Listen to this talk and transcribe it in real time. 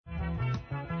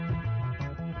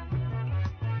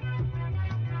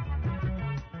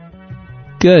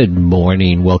Good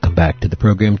morning. Welcome back to the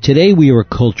program. Today we are a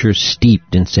culture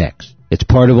steeped in sex. It's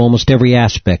part of almost every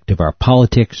aspect of our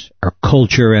politics, our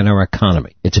culture, and our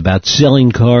economy. It's about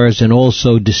selling cars and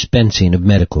also dispensing of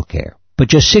medical care. But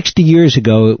just 60 years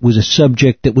ago, it was a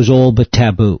subject that was all but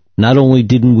taboo. Not only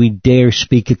didn't we dare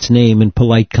speak its name in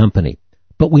polite company,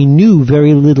 but we knew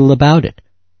very little about it,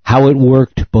 how it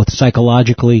worked both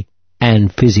psychologically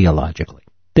and physiologically.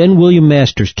 Then William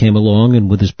Masters came along and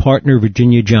with his partner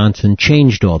Virginia Johnson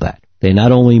changed all that. They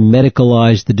not only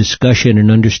medicalized the discussion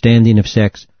and understanding of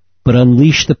sex, but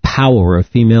unleashed the power of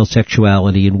female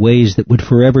sexuality in ways that would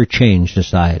forever change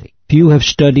society. Few have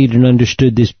studied and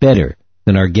understood this better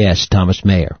than our guest, Thomas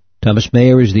Mayer. Thomas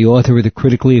Mayer is the author of the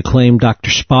critically acclaimed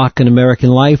Dr. Spock in American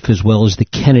Life, as well as The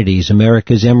Kennedys,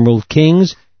 America's Emerald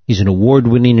Kings. He's an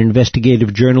award-winning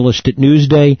investigative journalist at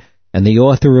Newsday and the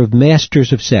author of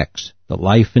Masters of Sex, The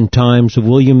Life and Times of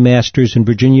William Masters and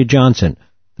Virginia Johnson,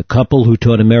 the couple who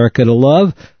taught America to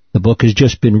love. The book has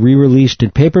just been re-released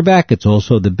in paperback. It's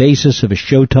also the basis of a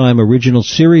Showtime original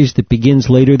series that begins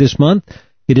later this month.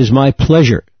 It is my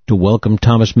pleasure to welcome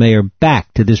Thomas Mayer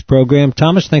back to this program.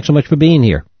 Thomas, thanks so much for being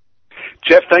here.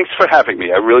 Jeff, thanks for having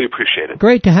me. I really appreciate it.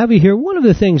 Great to have you here. One of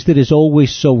the things that is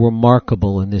always so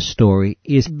remarkable in this story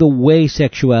is the way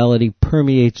sexuality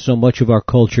permeates so much of our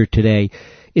culture today,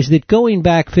 is that going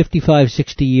back 55,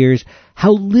 60 years,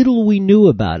 how little we knew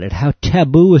about it, how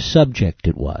taboo a subject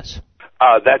it was.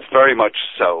 That's very much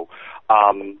so.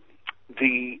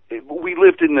 We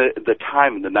lived in the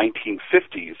time in the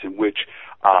 1950s in which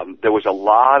there was a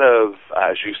lot of,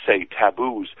 as you say,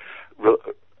 taboos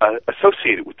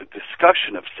associated with the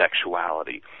discussion of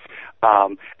sexuality.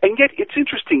 And yet it's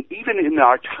interesting, even in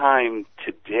our time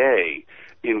today,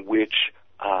 in which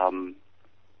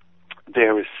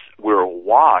we're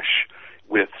awash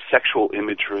with sexual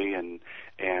imagery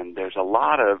and there's a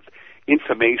lot of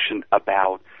information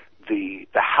about the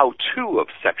how-to of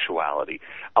sexuality.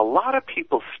 A lot of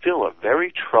people still are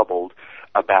very troubled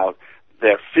about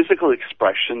their physical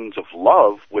expressions of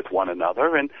love with one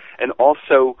another and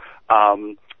also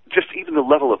just even the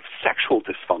level of sexual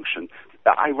dysfunction.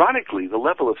 Ironically, the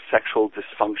level of sexual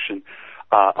dysfunction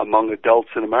among adults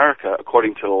in America,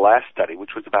 according to the last study,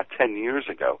 which was about 10 years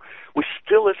ago, was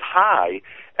still as high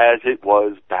as it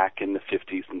was back in the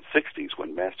 50s and 60s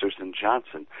when Masters and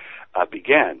Johnson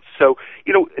began. So,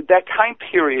 that time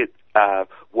period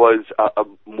was a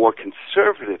more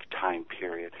conservative time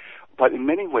period, but in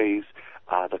many ways,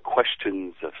 the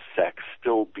questions of sex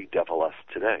still bedevil us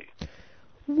today.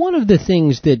 One of the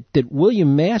things that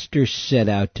William Masters set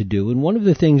out to do, and one of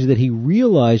the things that he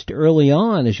realized early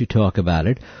on, as you talk about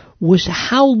it, was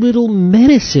how little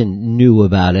medicine knew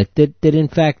about it, that in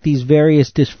fact these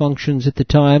various dysfunctions at the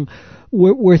time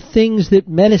were things that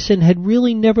medicine had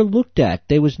really never looked at.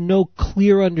 There was no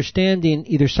clear understanding,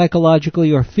 either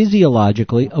psychologically or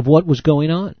physiologically, of what was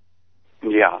going on.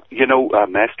 Yeah,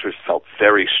 Masters felt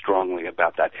very strongly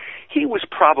about that. He was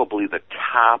probably the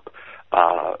top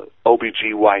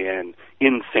OBGYN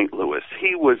in St. Louis.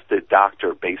 He was the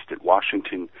doctor based at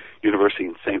Washington University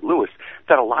in St. Louis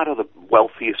that a lot of the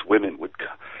wealthiest women would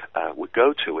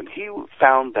go to, and he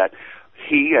found that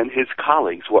he and his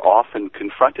colleagues were often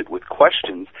confronted with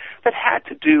questions that had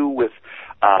to do with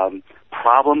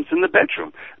problems in the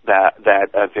bedroom, that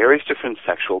various different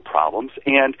sexual problems,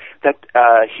 and that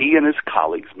he and his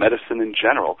colleagues, medicine in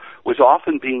general, was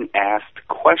often being asked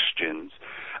questions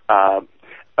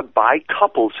by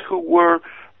couples who were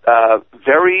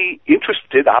very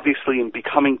interested, obviously, in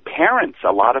becoming parents.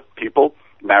 A lot of people,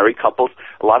 married couples,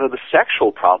 a lot of the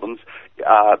sexual problems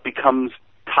becomes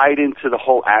tied into the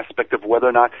whole aspect of whether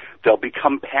or not they'll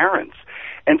become parents.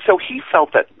 And so he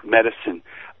felt that medicine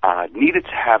needed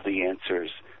to have the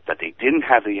answers, that they didn't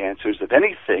have the answers. If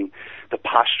anything, the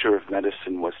posture of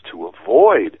medicine was to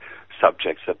avoid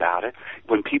subjects about it.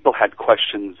 When people had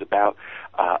questions about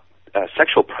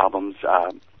sexual problems,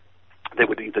 they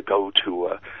would either go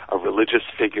to a religious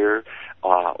figure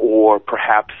or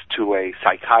perhaps to a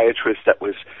psychiatrist that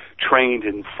was trained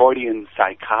in Freudian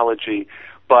psychology,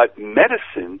 but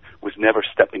medicine was never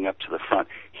stepping up to the front.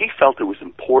 He felt it was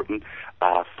important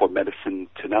for medicine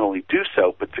to not only do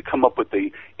so, but to come up with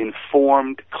the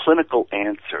informed clinical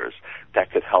answers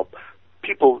that could help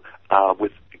people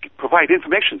provide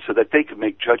information so that they could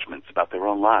make judgments about their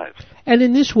own lives. And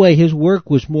in this way, his work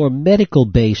was more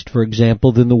medical-based, for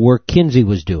example, than the work Kinsey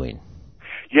was doing.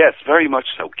 Yes, very much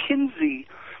so. Kinsey,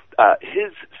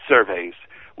 his surveys,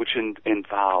 which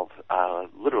involve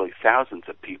literally thousands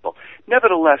of people,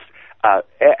 nevertheless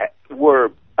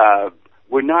were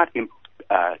not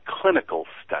clinical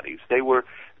studies. They were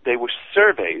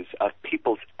surveys of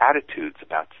people's attitudes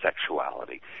about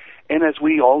sexuality. And as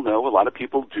we all know, a lot of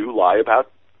people do lie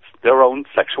about their own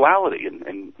sexuality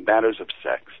and matters of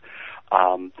sex.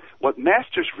 What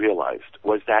Masters realized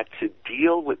was that to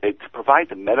provide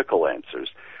the medical answers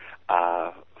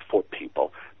for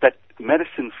people, that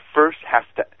medicine first had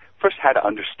to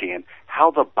understand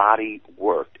how the body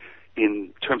worked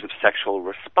in terms of sexual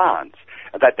response.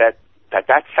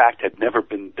 That fact had never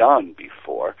been done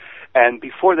before, and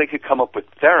before they could come up with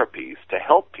therapies to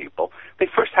help people, they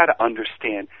first had to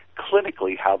understand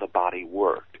clinically how the body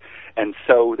worked. And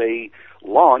so he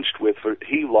launched with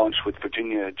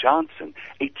Virginia Johnson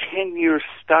a 10-year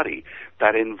study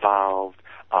that involved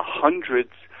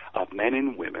hundreds of men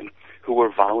and women who were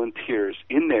volunteers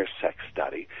in their sex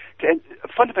study,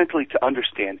 fundamentally to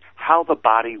understand how the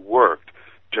body worked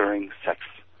during sex.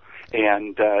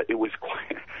 And it was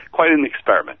quite an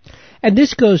experiment. And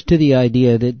this goes to the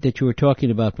idea that you were talking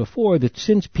about before, that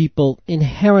since people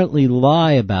inherently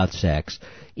lie about sex,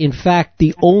 in fact,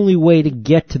 the only way to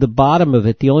get to the bottom of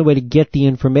it, the only way to get the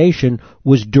information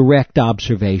was direct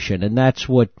observation. And that's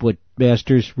what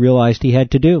Masters realized he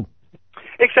had to do.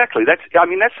 Exactly. That's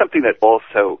something that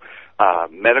also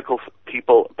medical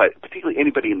people, but particularly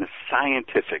anybody in the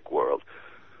scientific world,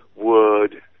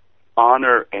 would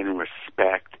honor and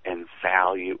respect and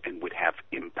value and would have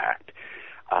impact.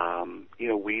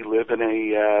 We live in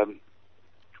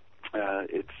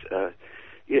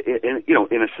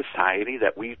in a society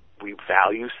that we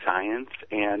value science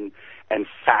and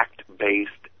fact-based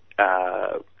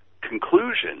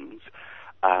conclusions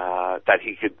that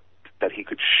he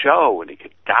could show and he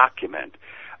could document.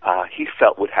 He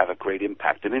felt would have a great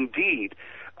impact, and indeed,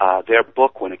 their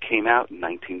book, when it came out in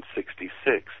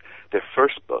 1966, their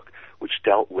first book, which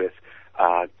dealt with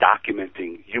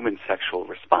documenting human sexual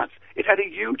response, it had a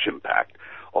huge impact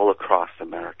all across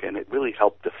America, and it really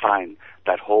helped define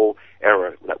that whole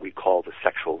era that we call the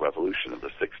sexual revolution of the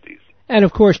 60s. And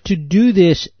of course, to do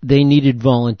this, they needed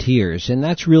volunteers, and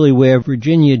that's really where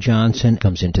Virginia Johnson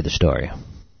comes into the story.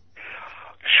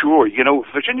 Sure.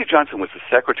 Virginia Johnson was the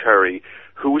secretary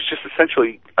who was just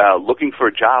essentially looking for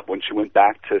a job when she went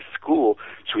back to school.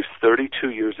 She was 32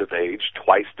 years of age,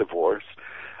 twice divorced,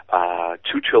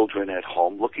 2 children at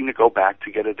home, looking to go back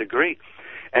to get a degree.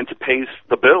 And to pay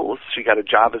the bills, she got a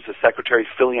job as a secretary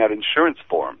filling out insurance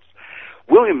forms.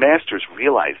 William Masters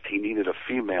realized he needed a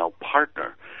female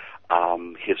partner.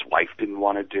 His wife didn't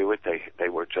want to do it. They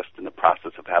were just in the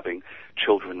process of having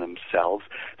children themselves.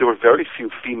 There were very few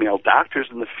female doctors,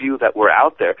 and the few that were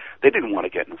out there, they didn't want to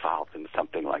get involved in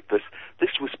something like this.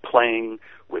 This was playing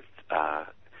with,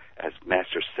 as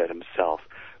Masters said himself,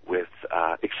 with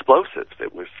explosives.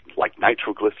 It was like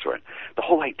nitroglycerin. The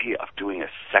whole idea of doing a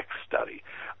sex study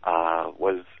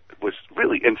was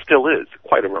really, and still is,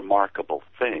 quite a remarkable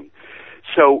thing.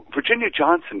 So Virginia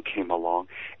Johnson came along,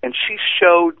 and she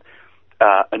showed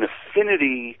an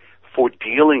affinity for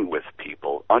dealing with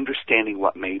people, understanding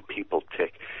what made people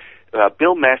tick.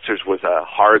 Bill Masters was a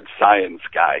hard science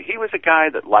guy. He was a guy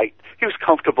that he was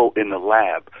comfortable in the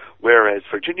lab, whereas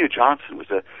Virginia Johnson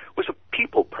was a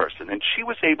people person, and she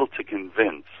was able to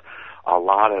convince a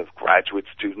lot of graduate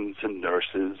students and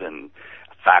nurses and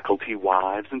faculty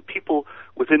wives and people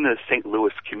within the St.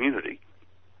 Louis community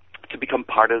to become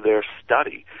part of their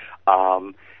study.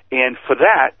 And for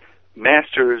that,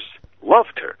 Masters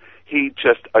loved her. He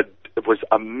just was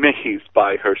amazed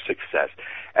by her success.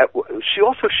 She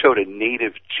also showed a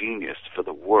native genius for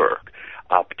the work,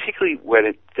 particularly when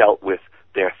it dealt with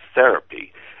their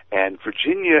therapy. And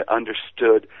Virginia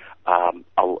understood,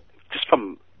 just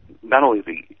from not only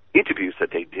the interviews that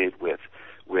they did with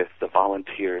the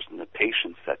volunteers and the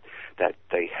patients that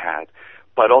they had,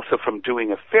 but also from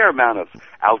doing a fair amount of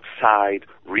outside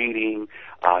reading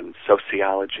on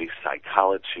sociology,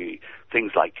 psychology,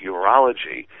 things like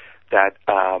urology, that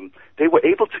they were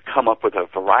able to come up with a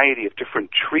variety of different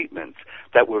treatments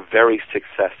that were very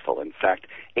successful. In fact,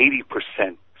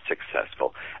 80%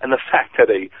 successful. And the fact that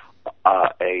a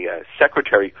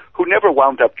secretary who never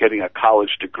wound up getting a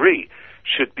college degree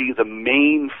should be the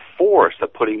main force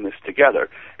of putting this together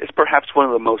is perhaps one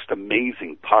of the most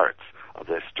amazing parts of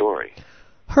this story.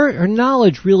 Her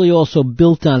knowledge really also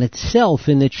built on itself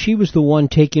in that she was the one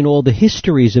taking all the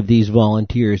histories of these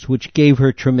volunteers, which gave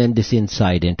her tremendous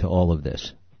insight into all of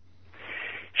this.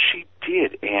 She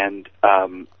did, and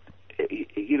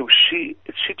she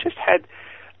just had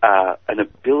an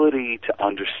ability to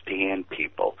understand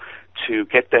people, to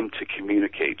get them to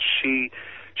communicate.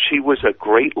 She was a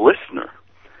great listener,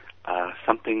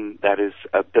 something that is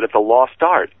a bit of a lost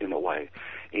art in a way,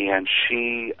 and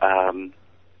she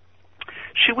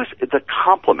She was the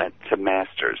complement to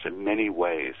Masters in many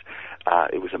ways.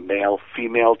 It was a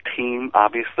male-female team,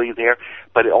 obviously, there,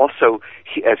 but also,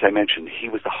 as I mentioned, he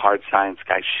was the hard science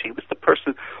guy. She was the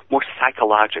person more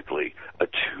psychologically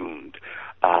attuned.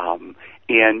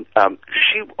 And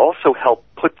she also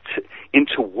helped put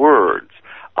into words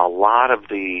a lot of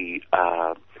the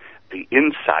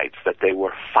insights that they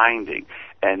were finding.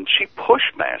 And she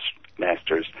pushed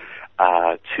Masters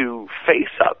to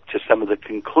face up to some of the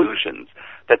conclusions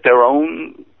that their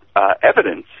own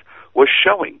evidence was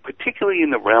showing, particularly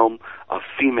in the realm of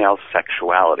female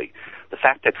sexuality. The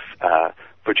fact that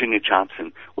Virginia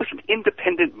Johnson was an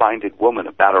independent-minded woman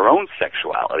about her own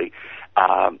sexuality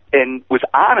and was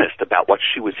honest about what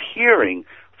she was hearing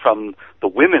from the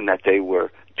women that they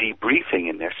were debriefing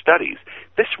in their studies.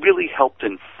 This really helped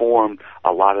inform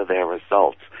a lot of their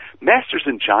results. Masters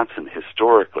and Johnson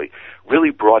historically really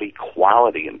brought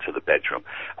equality into the bedroom.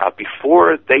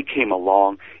 Before they came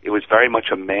along, it was very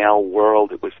much a male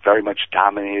world. It was very much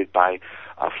dominated by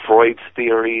Freud's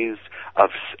theories of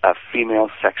female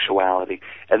sexuality.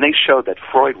 And they showed that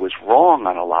Freud was wrong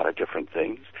on a lot of different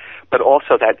things, but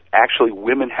also that actually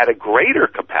women had a greater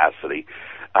capacity,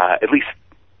 at least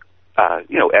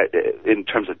in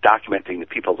terms of documenting the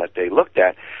people that they looked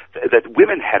at, that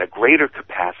women had a greater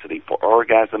capacity for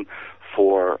orgasm,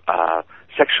 for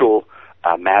sexual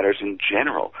matters in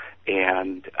general.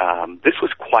 And this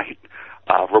was quite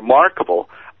remarkable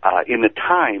in the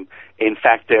time. In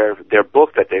fact, their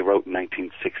book that they wrote in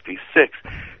 1966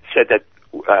 said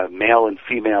that male and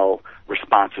female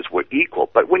responses were equal.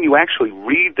 But when you actually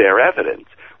read their evidence,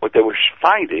 what they were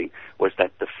finding was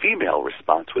that the female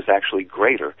response was actually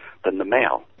greater than the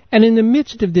male. And in the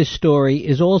midst of this story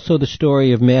is also the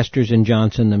story of Masters and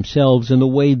Johnson themselves and the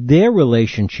way their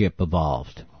relationship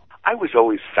evolved. I was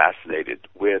always fascinated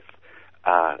with,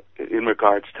 in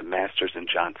regards to Masters and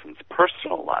Johnson's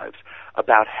personal lives,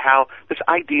 about how this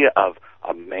idea of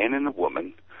a man and a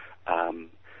woman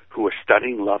who are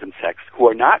studying love and sex, who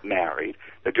are not married,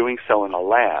 they're doing so in a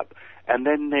lab, and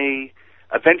then they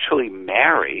eventually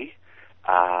marry,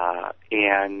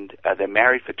 and they're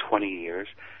married for 20 years.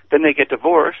 Then they get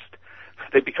divorced.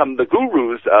 They become the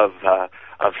gurus of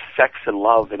sex and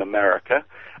love in America.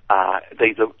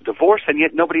 They divorce, and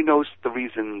yet nobody knows the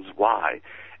reasons why.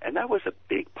 And that was a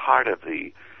big part of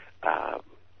the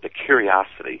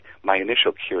curiosity, my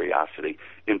initial curiosity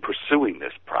in pursuing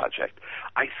this project.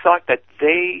 I thought that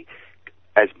they,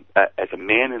 as a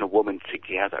man and a woman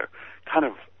together, kind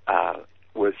of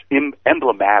was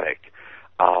emblematic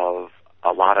of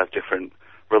a lot of different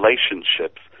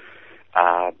relationships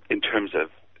in terms of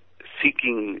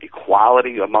seeking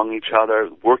equality among each other,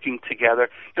 working together.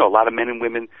 You know, a lot of men and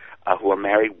women who are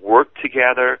married work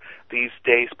together these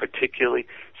days, particularly.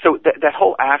 So that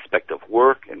whole aspect of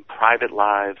work and private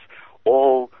lives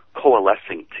all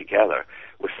coalescing together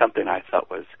was something I thought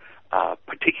was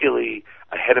particularly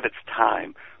ahead of its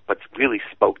time, but really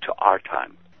spoke to our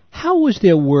time. How was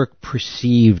their work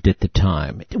perceived at the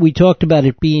time? We talked about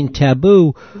it being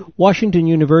taboo. Washington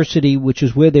University, which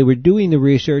is where they were doing the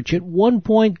research, at one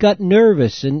point got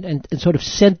nervous and sort of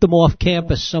sent them off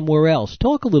campus somewhere else.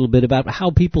 Talk a little bit about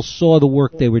how people saw the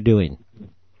work they were doing.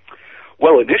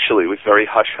 Well, initially it was very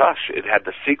hush-hush. It had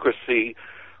the secrecy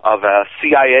of a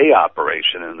CIA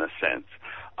operation in a sense.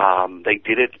 They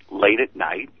did it late at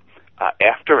night,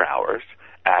 after hours,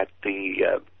 at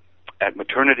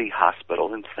Maternity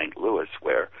Hospital in St. Louis,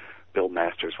 where Bill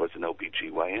Masters was an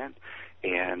OBGYN.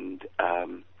 And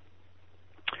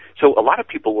so a lot of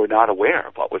people were not aware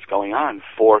of what was going on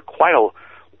for quite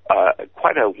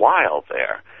a while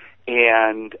there.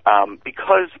 And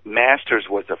because Masters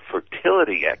was a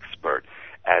fertility expert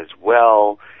as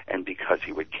well, and because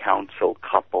he would counsel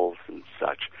couples and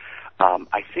such,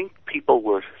 I think people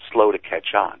were slow to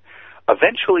catch on.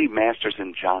 Eventually, Masters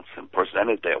and Johnson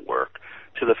presented their work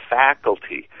to the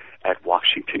faculty at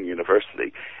Washington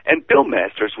University, and Bill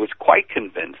Masters was quite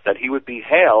convinced that he would be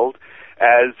hailed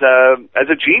as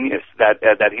a genius,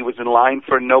 that he was in line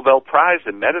for a Nobel Prize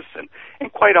in medicine,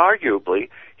 and quite arguably,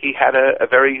 he had a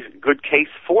very good case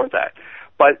for that.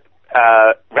 But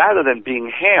rather than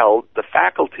being hailed, the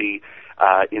faculty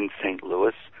in St.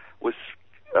 Louis was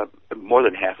more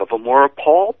than half of them were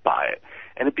appalled by it,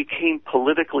 and it became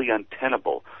politically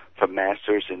untenable for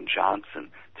Masters and Johnson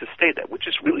to stay that, which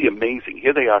is really amazing.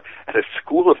 Here they are at a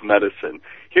school of medicine.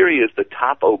 Here he is, the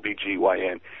top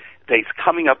OBGYN. They're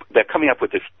coming up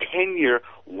with this 10-year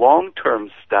long-term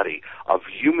study of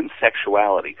human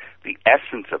sexuality, the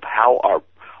essence of how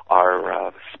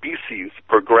our species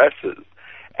progresses,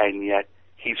 and yet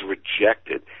he's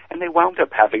rejected. And they wound up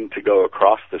having to go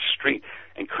across the street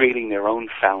and creating their own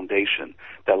foundation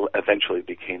that eventually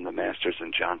became the Masters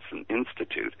and Johnson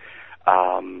Institute.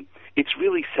 It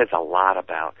really says a lot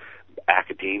about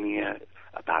academia,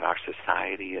 about our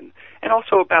society, and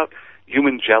also about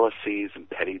human jealousies and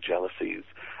petty jealousies,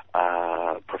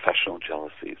 professional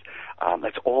jealousies.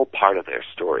 That's all part of their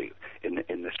story in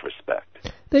this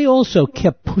respect. They also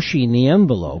kept pushing the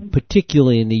envelope,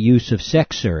 particularly in the use of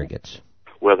sex surrogates.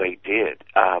 Well, they did.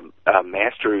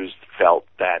 Masters felt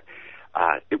that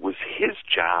it was his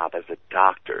job as a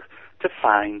doctor to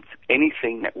find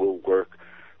anything that will work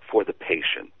for the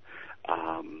patient.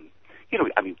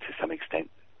 To some extent,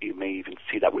 you may even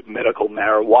see that with medical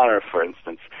marijuana, for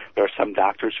instance. There are some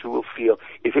doctors who will feel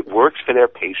if it works for their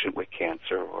patient with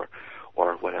cancer or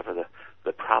whatever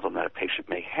the problem that a patient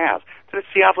may have, then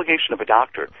it's the obligation of a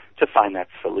doctor to find that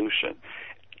solution.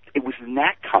 It was in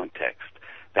that context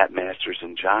that Masters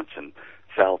and Johnson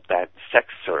felt that sex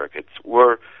surrogates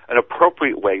were an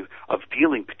appropriate way of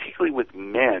dealing particularly with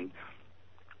men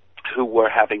who were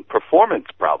having performance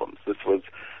problems. This was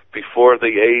before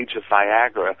the age of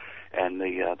Viagra and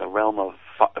the realm of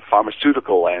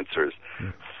pharmaceutical answers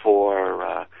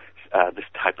for this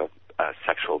type of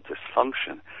sexual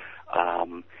dysfunction.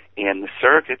 And the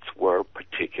surrogates were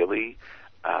particularly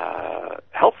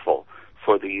helpful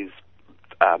for these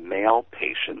male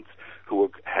patients who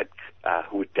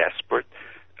were desperate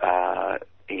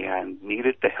and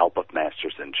needed the help of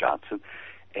Masters and Johnson.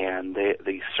 And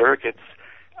the surrogates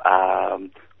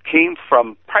came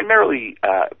from primarily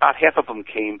about half of them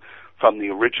came from the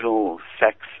original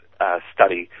sex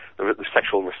study, the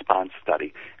sexual response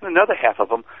study, and another half of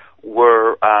them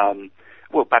were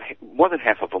about more than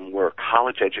half of them were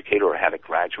college educated or had a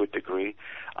graduate degree.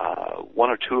 One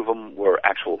or two of them were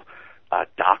actual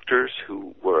doctors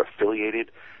who were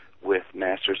affiliated with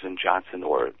Masters and Johnson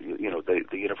or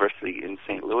the university in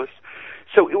St. Louis.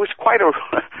 So it was quite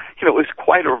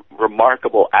a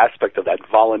remarkable aspect of that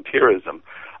volunteerism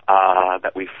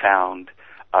that we found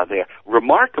there.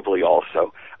 Remarkably,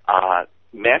 also,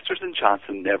 Masters and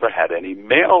Johnson never had any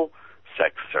male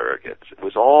sex surrogates. It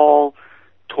was all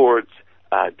towards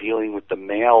dealing with the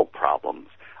male problems,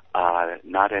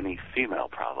 not any female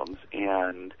problems.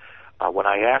 And when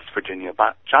I asked Virginia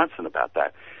Johnson about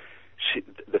that,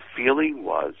 the feeling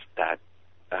was that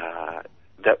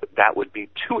that would be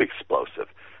too explosive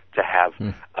to have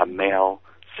a male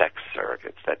sex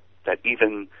surrogate, that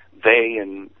even they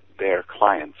and their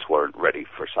clients weren't ready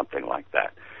for something like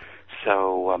that.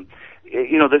 So,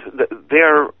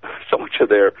 so much of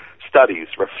their studies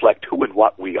reflect who and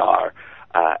what we are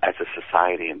as a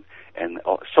society, and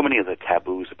so many of the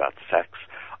taboos about sex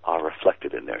are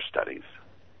reflected in their studies.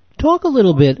 Talk a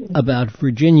little bit about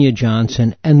Virginia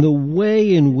Johnson and the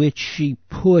way in which she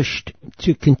pushed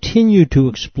to continue to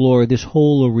explore this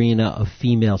whole arena of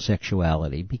female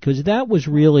sexuality, because that was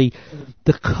really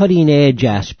the cutting-edge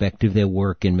aspect of their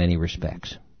work in many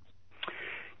respects.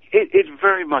 It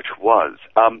very much was.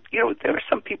 There are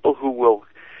some people who will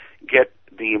get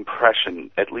the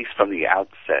impression, at least from the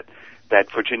outset,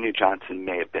 that Virginia Johnson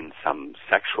may have been some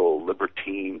sexual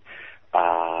libertine,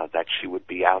 that she would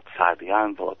be outside the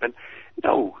envelope. And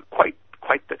no, quite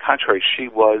the contrary. She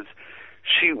was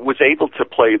able to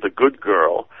play the good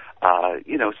girl.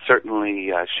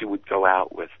 Certainly she would go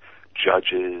out with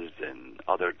judges and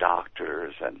other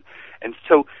doctors, and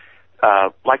so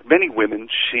like many women,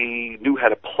 she knew how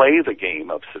to play the game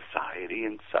of society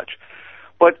and such.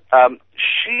 But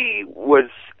she was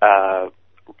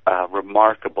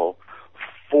remarkable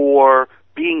for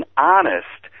being honest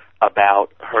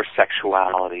about her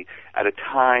sexuality at a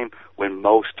time when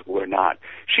most were not.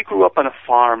 She grew up on a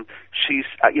farm. She's,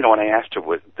 when I asked her,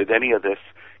 did any of this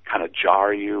kind of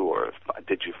jar you, or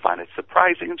did you find it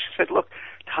surprising? And she said, look,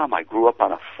 Tom, I grew up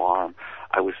on a farm.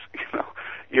 I was,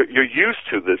 you're used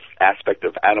to this aspect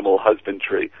of animal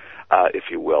husbandry, if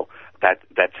you will,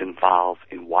 that's involved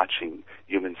in watching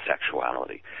human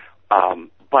sexuality.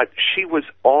 But she was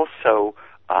also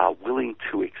willing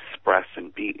to express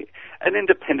and be an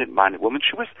independent-minded woman.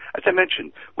 She was, as I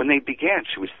mentioned, when they began,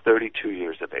 she was 32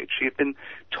 years of age. She had been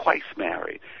twice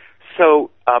married. So,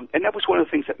 and that was one of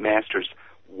the things that Masters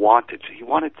wanted. He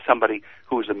wanted somebody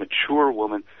who was a mature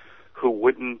woman who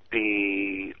wouldn't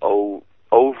be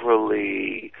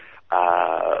overly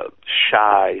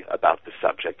shy about the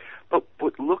subject, but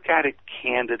would look at it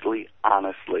candidly,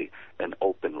 honestly, and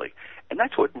openly. And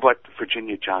that's what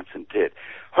Virginia Johnson did.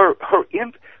 Her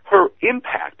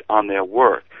impact on their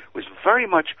work was very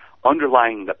much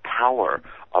underlying the power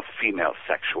of female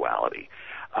sexuality.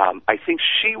 I think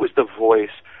she was the voice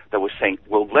that was saying,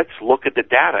 well, let's look at the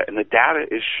data, and the data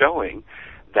is showing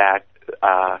that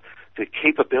the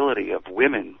capability of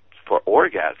women for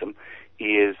orgasm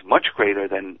is much greater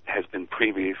than has been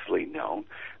previously known,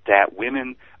 that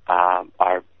women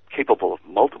are capable of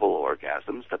multiple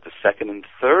orgasms, that the second and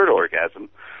third orgasm,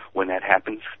 when that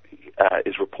happens,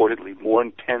 is reportedly more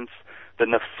intense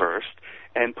than the first,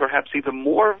 and perhaps even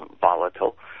more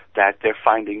volatile, that their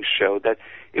findings show that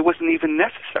it wasn't even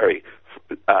necessary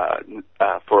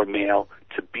for a male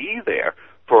to be there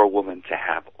for a woman to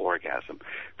have orgasm.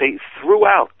 They threw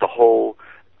out the whole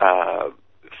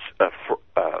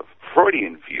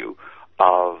Freudian view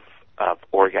of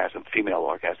orgasm, female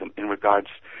orgasm, in regards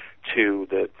to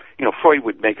Freud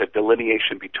would make a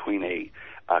delineation between a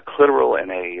clitoral and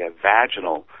a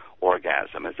vaginal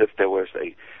orgasm, as if there was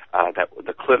that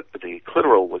the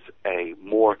clitoral was a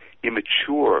more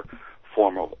immature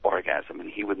form of orgasm,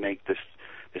 and he would make this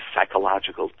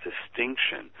psychological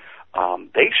distinction.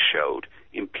 They showed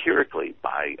empirically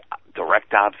by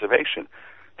direct observation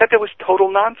that there was total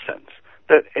nonsense.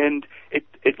 And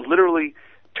it literally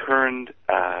turned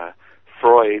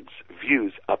Freud's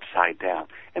views upside down.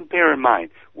 And bear in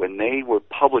mind, when they were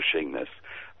publishing this,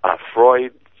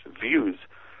 Freud's views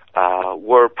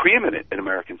were preeminent in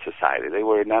American society. They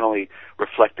were not only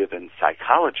reflective in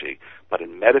psychology, but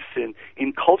in medicine,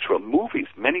 in cultural movies.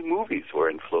 Many movies were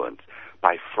influenced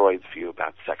by Freud's view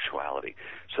about sexuality,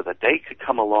 so that they could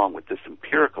come along with this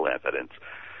empirical evidence,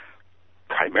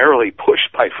 primarily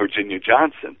pushed by Virginia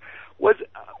Johnson, was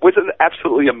an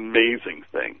absolutely amazing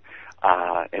thing,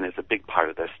 and is a big part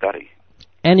of their study.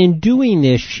 And in doing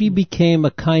this, she became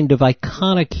a kind of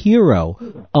iconic hero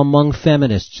among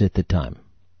feminists at the time.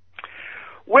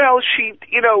 Well, she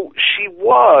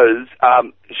was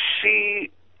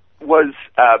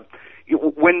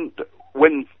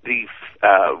when the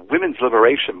women's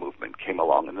liberation movement came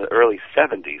along in the early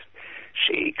 70s,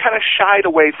 she kind of shied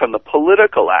away from the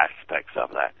political aspects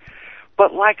of that.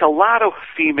 But like a lot of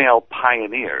female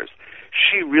pioneers,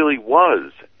 she really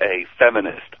was a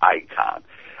feminist icon.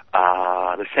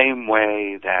 The same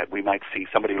way that we might see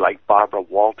somebody like Barbara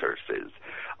Walters is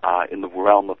in the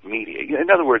realm of media.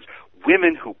 In other words,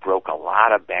 women who broke a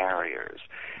lot of barriers.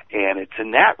 And it's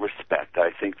in that respect that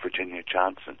I think Virginia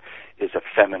Johnson is a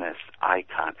feminist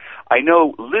icon. I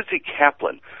know Lizzie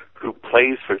Kaplan, who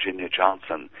plays Virginia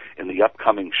Johnson in the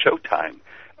upcoming Showtime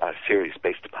series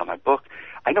based upon my book,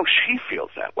 I know she feels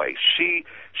that way.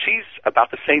 She's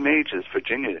about the same age as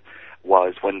Virginia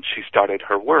was when she started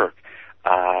her work.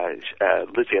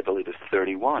 Lizzie, I believe, is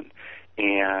 31.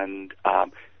 And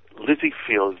Lizzie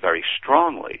feels very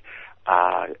strongly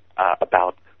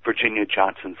about Virginia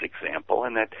Johnson's example,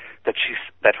 and that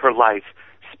her life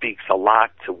speaks a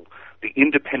lot to the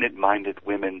independent-minded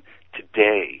women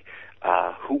today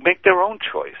who make their own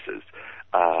choices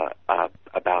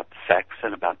about sex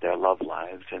and about their love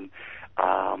lives, and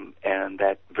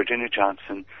that Virginia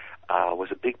Johnson was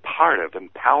a big part of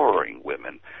empowering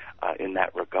women in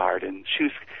that regard. And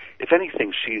she's, if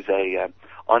anything, she's a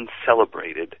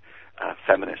uncelebrated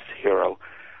feminist hero.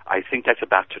 I think that's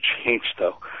about to change,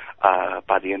 though,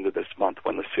 by the end of this month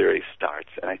when the series starts.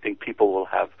 And I think people will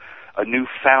have a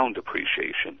newfound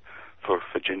appreciation for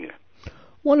Virginia.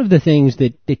 One of the things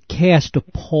that cast a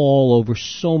pall over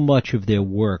so much of their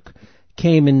work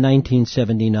came in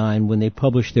 1979 when they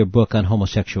published their book on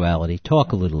homosexuality.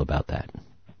 Talk a little about that.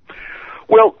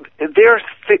 Well, their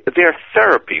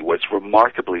therapy was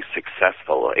remarkably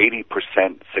successful,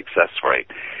 80% success rate.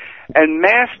 And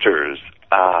Masters,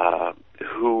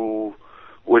 who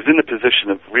was in the position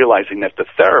of realizing that the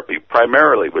therapy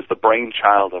primarily was the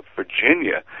brainchild of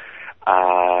Virginia,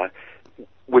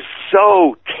 was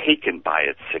so taken by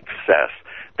its success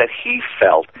that he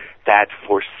felt that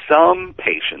for some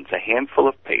patients, a handful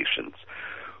of patients,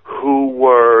 who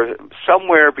were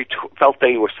felt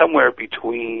they were somewhere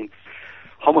between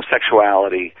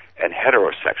homosexuality and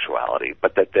heterosexuality,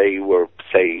 but that they were,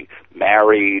 say,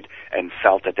 married and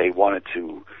felt that they wanted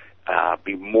to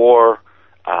be more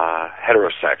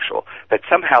heterosexual, that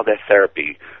somehow their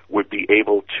therapy would be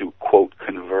able to, quote,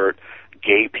 convert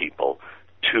gay people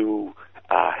to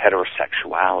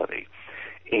heterosexuality.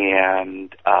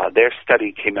 And their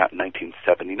study came out in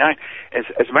 1979. As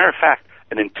a matter of fact,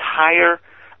 an entire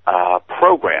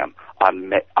program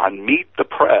on Meet the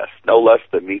Press, no less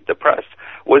than Meet the Press,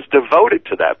 was devoted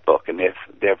to that book and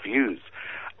their views,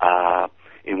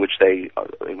 in which they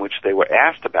were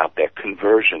asked about their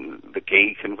conversion, the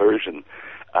gay conversion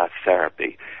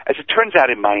therapy. As it turns out,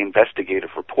 in my investigative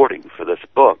reporting for this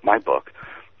book, my book,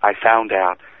 I found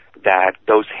out that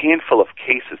those handful of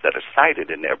cases that are cited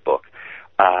in their book,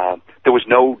 there was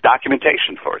no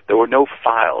documentation for it. There were no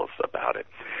files about it.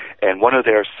 And one of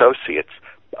their associates,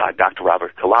 Dr.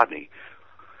 Robert Kolodny,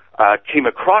 came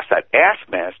across that, asked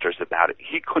Masters about it.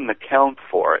 He couldn't account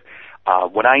for it.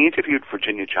 When I interviewed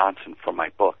Virginia Johnson for my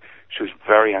book, she was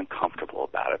very uncomfortable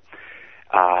about it.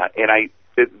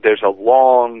 There's a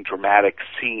long, dramatic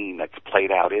scene that's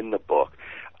played out in the book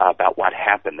about what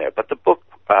happened there. But the book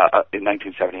in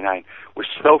 1979 was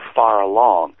so far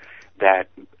along that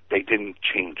they didn't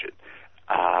change it,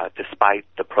 despite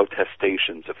the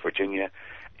protestations of Virginia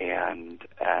and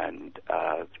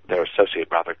their associate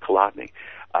Robert Kolodny.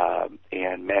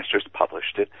 And Masters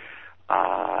published it,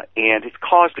 and it's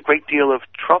caused a great deal of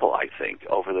trouble, I think,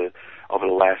 over the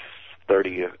last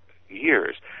 30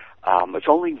 years. It's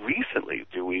only recently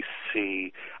do we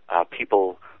see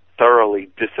people thoroughly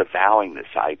disavowing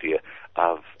this idea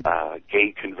of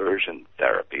gay conversion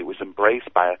therapy. It was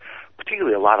embraced by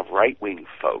particularly a lot of right-wing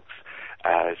folks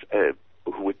as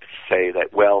who would say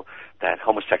that, well, that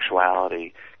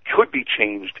homosexuality could be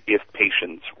changed if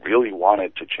patients really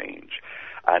wanted to change,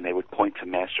 and they would point to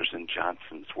Masters and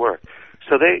Johnson's work.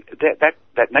 So that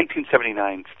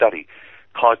 1979 study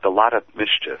caused a lot of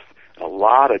mischief, a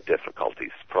lot of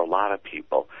difficulties for a lot of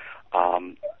people.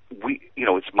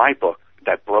 It's my book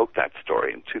that broke that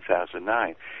story in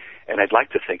 2009, and I'd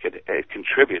like to think it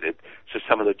contributed to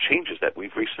some of the changes that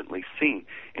we've recently seen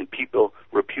in people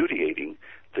repudiating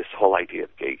this whole idea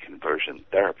of gay conversion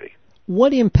therapy.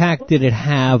 What impact did it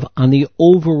have on the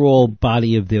overall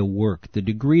body of their work, the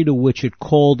degree to which it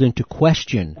called into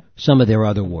question some of their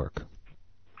other work?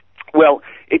 Well,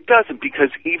 it doesn't, because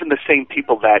even the same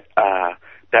people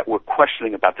that were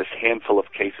questioning about this handful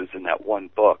of cases in that one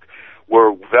book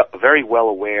were very well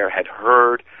aware, had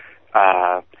heard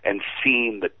and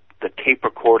seen the tape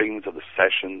recordings of the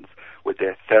sessions with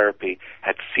their therapy,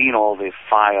 had seen all the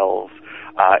files.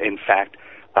 In fact,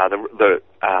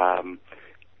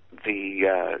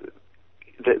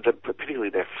 particularly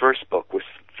their first book was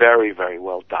very, very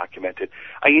well documented.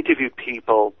 I interviewed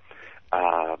people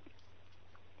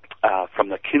from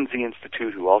the Kinsey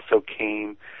Institute who also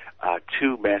came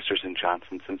to Masters and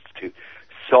Johnson's Institute,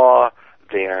 saw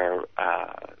their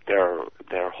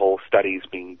whole studies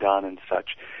being done and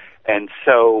such. And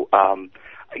so,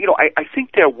 I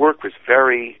think their work was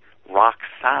very rock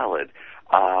solid,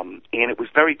 and it was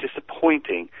very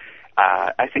disappointing.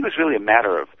 I think it was really a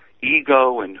matter of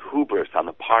ego and hubris on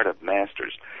the part of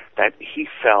Masters, that he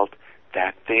felt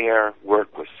that their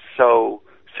work was so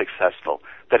successful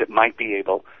that it might be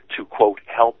able to, quote,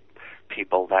 help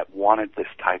people that wanted this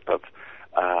type of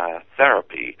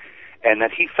therapy, and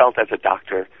that he felt as a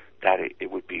doctor that it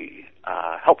would be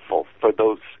helpful for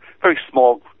those very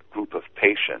small group of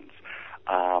patients.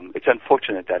 It's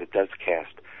unfortunate that it does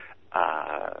cast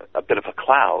a bit of a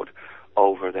cloud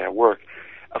over their work.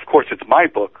 Of course, it's my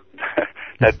book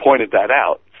that pointed that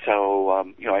out, so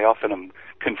I often am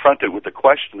confronted with the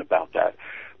question about that,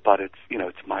 but it's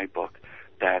my book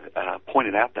that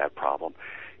pointed out that problem,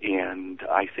 and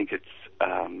I think it's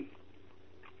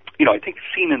I think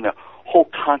seen in the whole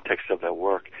context of their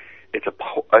work, it's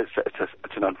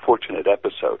an unfortunate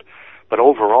episode, but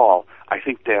overall, I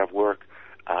think their work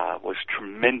was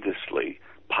tremendously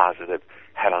positive,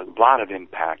 had a lot of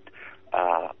impact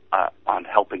on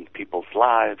helping people's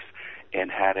lives,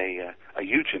 and had a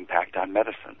huge impact on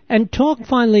medicine. And talk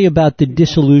finally about the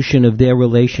dissolution of their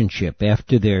relationship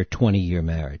after their 20-year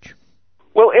marriage.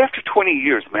 Well, after 20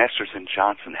 years, Masters and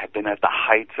Johnson had been at the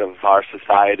heights of our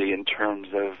society in terms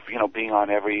of, being on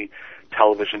every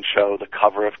television show, the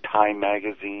cover of Time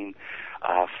magazine,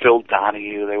 Phil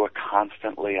Donahue, they were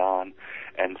constantly on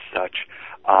and such.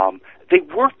 They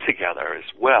worked together as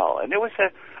well, and there was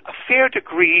a fair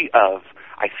degree of,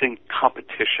 I think,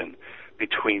 competition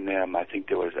between them. I think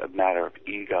there was a matter of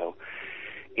ego.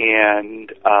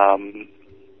 And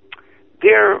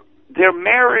their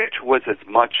marriage was as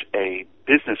much a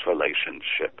business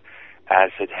relationship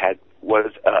as it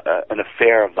was an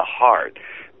affair of the heart.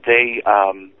 They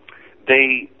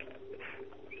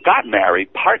got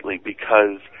married partly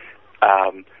because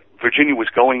Virginia was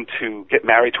going to get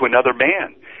married to another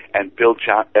man, and Bill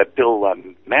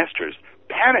Masters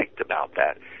panicked about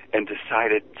that and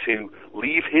decided to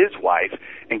leave his wife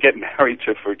and get married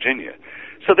to Virginia.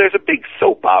 So there's a big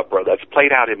soap opera that's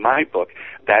played out in my book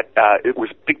that it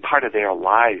was a big part of their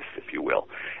lives, if you will.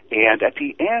 And at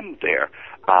the end there,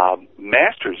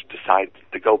 Masters decides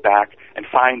to go back and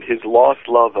find his lost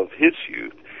love of his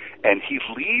youth, and he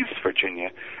leaves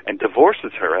Virginia and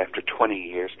divorces her after 20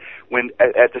 years, when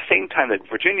at the same time that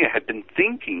Virginia had been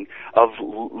thinking of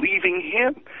leaving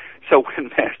him. So when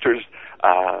Masters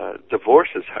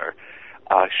divorces her,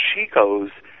 she goes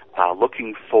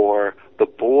looking for the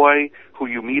boy who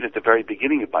you meet at the very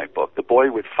beginning of my book, the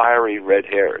boy with fiery red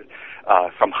hair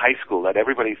from high school that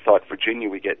everybody thought Virginia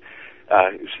would get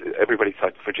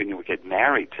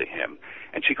married to him.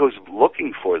 And she goes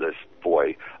looking for this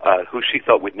boy who she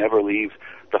thought would never leave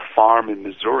the farm in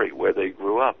Missouri where they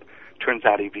grew up. Turns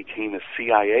out he became a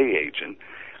CIA agent,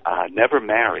 never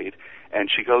married, and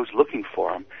she goes looking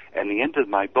for him. And the end of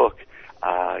my book,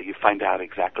 you find out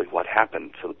exactly what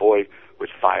happened to the boy with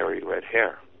fiery red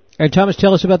hair. And Thomas,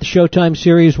 tell us about the Showtime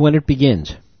series, when it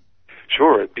begins.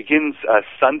 Sure. It begins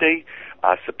Sunday,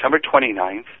 September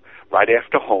 29th, right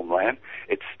after Homeland.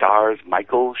 It stars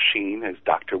Michael Sheen as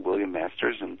Dr. William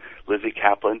Masters and Lizzie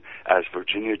Kaplan as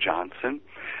Virginia Johnson.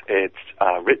 It's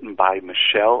written by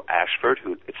Michelle Ashford,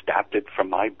 who it's adapted from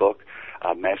my book,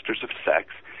 Masters of Sex.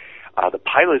 The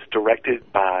pilot is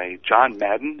directed by John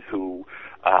Madden, who,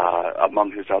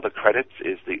 among his other credits,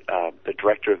 is the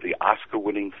director of the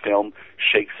Oscar-winning film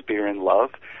Shakespeare in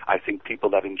Love. I think people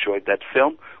that enjoyed that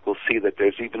film will see that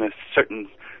there's even a certain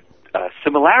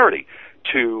similarity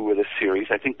to the series.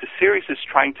 I think the series is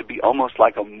trying to be almost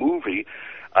like a movie,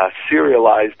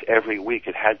 serialized every week.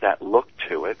 It has that look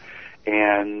to it,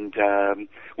 and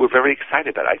we're very excited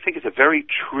about it. I think it's a very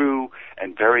true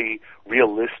and very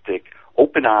realistic,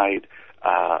 open-eyed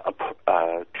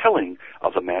telling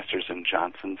of the Masters and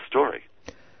Johnson story.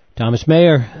 Thomas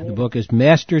Mayer, the book is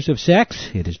Masters of Sex.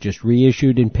 It is just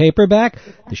reissued in paperback.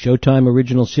 The Showtime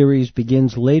original series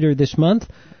begins later this month.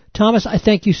 Thomas, I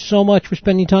thank you so much for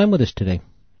spending time with us today.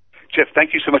 Jeff,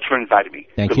 thank you so much for inviting me.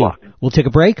 Thank Good you. luck. We'll take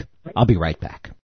a break. I'll be right back.